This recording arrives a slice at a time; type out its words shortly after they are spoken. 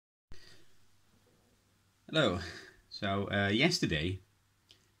Hello. So yesterday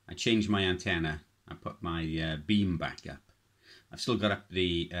I changed my antenna. I put my beam back up. I've still got up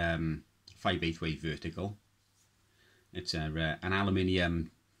the 5/8 wave vertical. It's an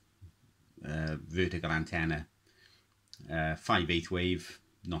aluminium vertical antenna, 5/8 wave.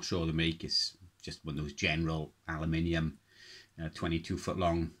 Not sure the make. It's just one of those general aluminium 22-foot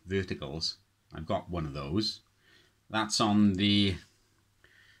long verticals. I've got one of those. That's on this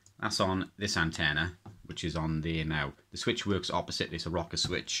antenna, which is on there now. The switch works opposite. It's a rocker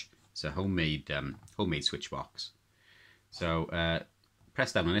switch. It's a homemade switch box. So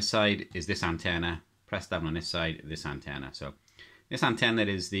press down on this side is this antenna. Press down on this side, this antenna. So this antenna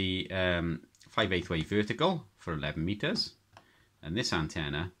is the 5/8 wave vertical for 11 meters, and this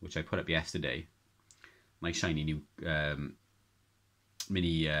antenna, which I put up yesterday, my shiny new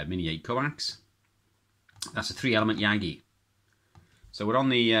mini 8 coax. That's a 3-element Yagi. So we're on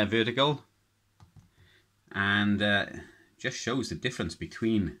the vertical, and just shows the difference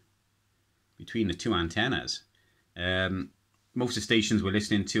between the two antennas. Most of the stations we're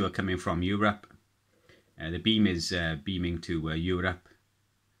listening to are coming from Europe. The beam is beaming to Europe.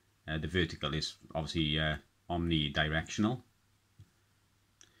 The vertical is obviously omnidirectional.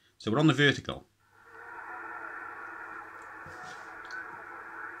 So we're on the vertical.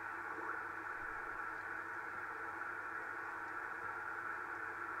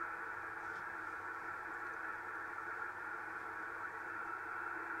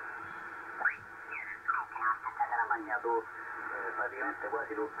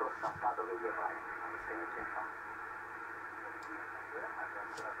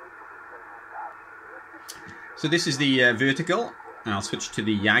 So this is the vertical, and I'll switch to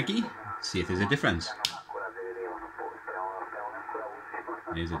the Yagi, see if there's a difference.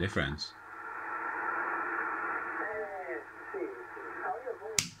 There's a difference.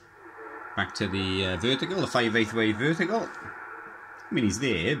 Back to the vertical, the 5/8 wave vertical. I mean, he's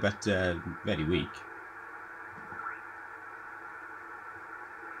there, but very weak.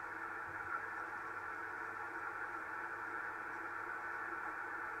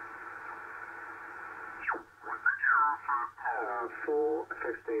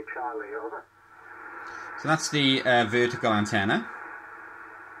 So that's the vertical antenna.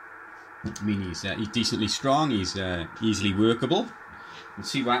 I mean, he's decently strong, he's easily workable. We'll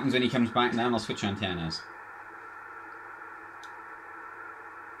see what happens when he comes back now, and I'll switch antennas.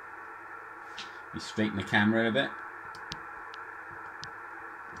 You straighten the camera a bit.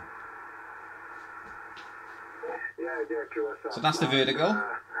 So that's the vertical.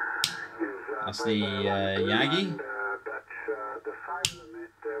 That's the Yagi.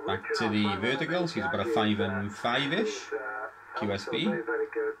 Back to the vertical, so he's about a 5 and 5-ish QSB.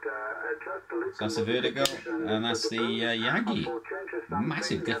 So that's the vertical, and that's the Yagi.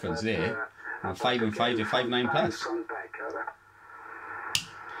 Massive difference there. From 5 and 5 to 5.9 plus.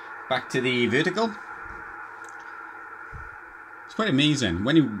 Back to the vertical. It's quite amazing.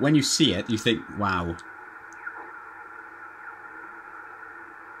 When you see it, you think, wow.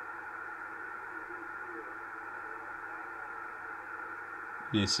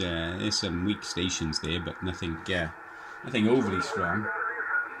 There's some weak stations there, but nothing overly strong.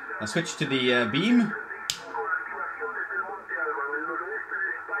 I'll switch to the beam,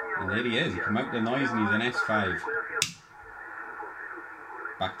 and there he is. He came out the noise, and he's an S5.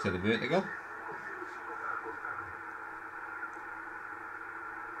 Back to the vertical.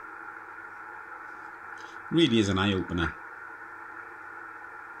 Really is an eye opener.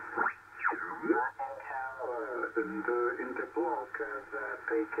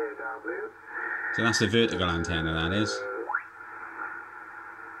 So that's the vertical antenna, that is.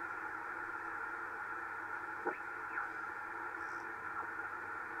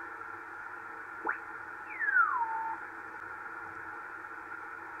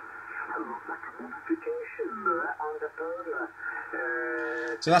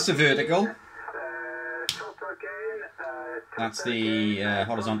 So that's the vertical. That's the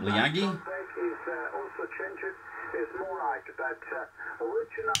horizontal Yagi.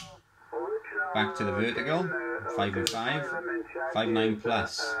 Back to the vertical, 5 and 5, 5.9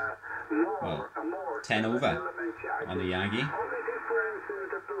 plus, well, 10 over on the Yagi.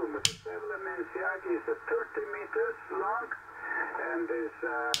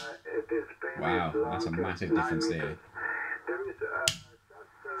 Wow, that's a massive difference there.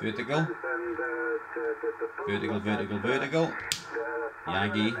 Vertical, vertical, vertical, vertical.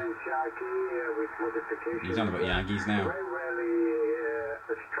 Yagi. He's on about Yagis now.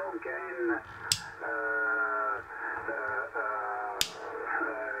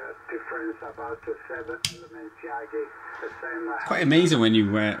 It's quite amazing when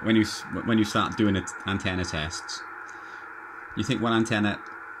you start doing antenna tests. You think one antenna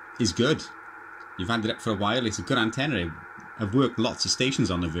is good. You've had it up for a while. It's a good antenna. I've worked lots of stations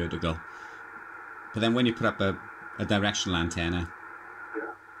on the vertical, but then when you put up a directional antenna,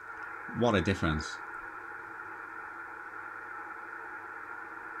 what a difference!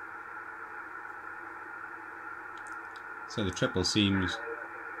 So the triple seems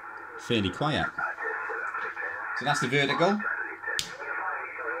fairly quiet. So that's the vertical.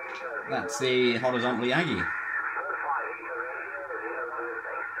 That's the horizontal Yagi.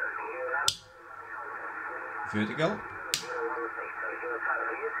 Vertical.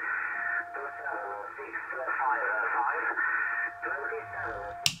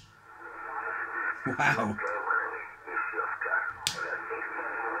 Wow.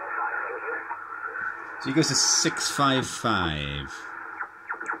 So he goes to 655.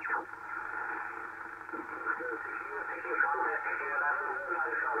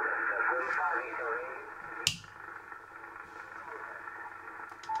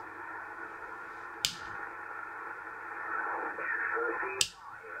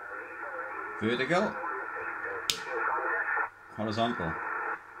 Vertical. Horizontal.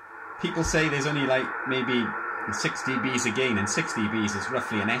 People say there's only like maybe 6 dBs a gain, and 6 dBs is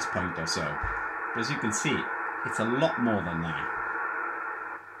roughly an S point or so. But as you can see, it's a lot more than that.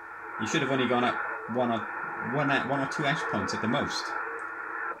 You should have only gone up one or two S points at the most.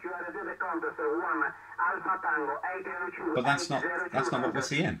 But that's not what we're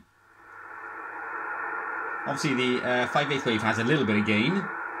seeing. Obviously, the 5/8 wave has a little bit of gain.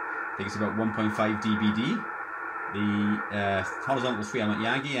 I think it's about 1.5 dBd. The horizontal 3-element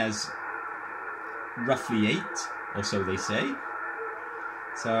Yagi has roughly 8, or so they say.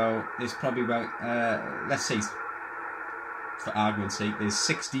 So there's probably about, let's say, for argument's sake, there's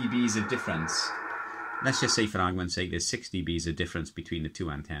 6 dBs of difference. Let's just say, for argument's sake, there's 6 dBs of difference between the two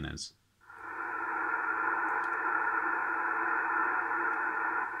antennas.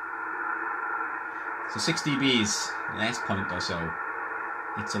 So 6 dBs, an S point or so.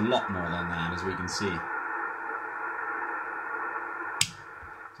 It's a lot more than that, as we can see.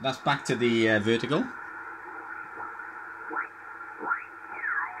 So that's back to the vertical.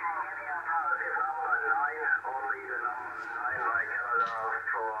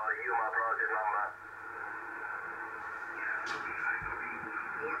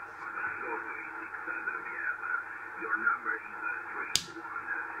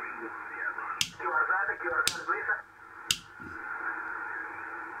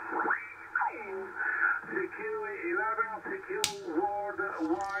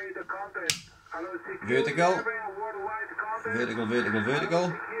 Vertical, vertical, vertical,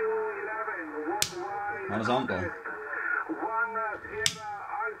 vertical, horizontal.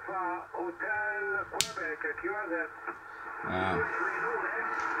 Wow.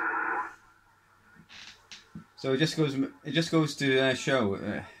 So it just goes to show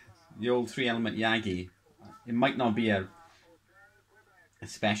the old 3-element Yagi. It might not be a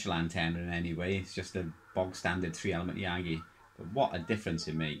special antenna in any way. It's just a bog standard 3-element Yagi. But what a difference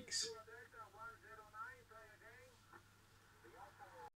it makes.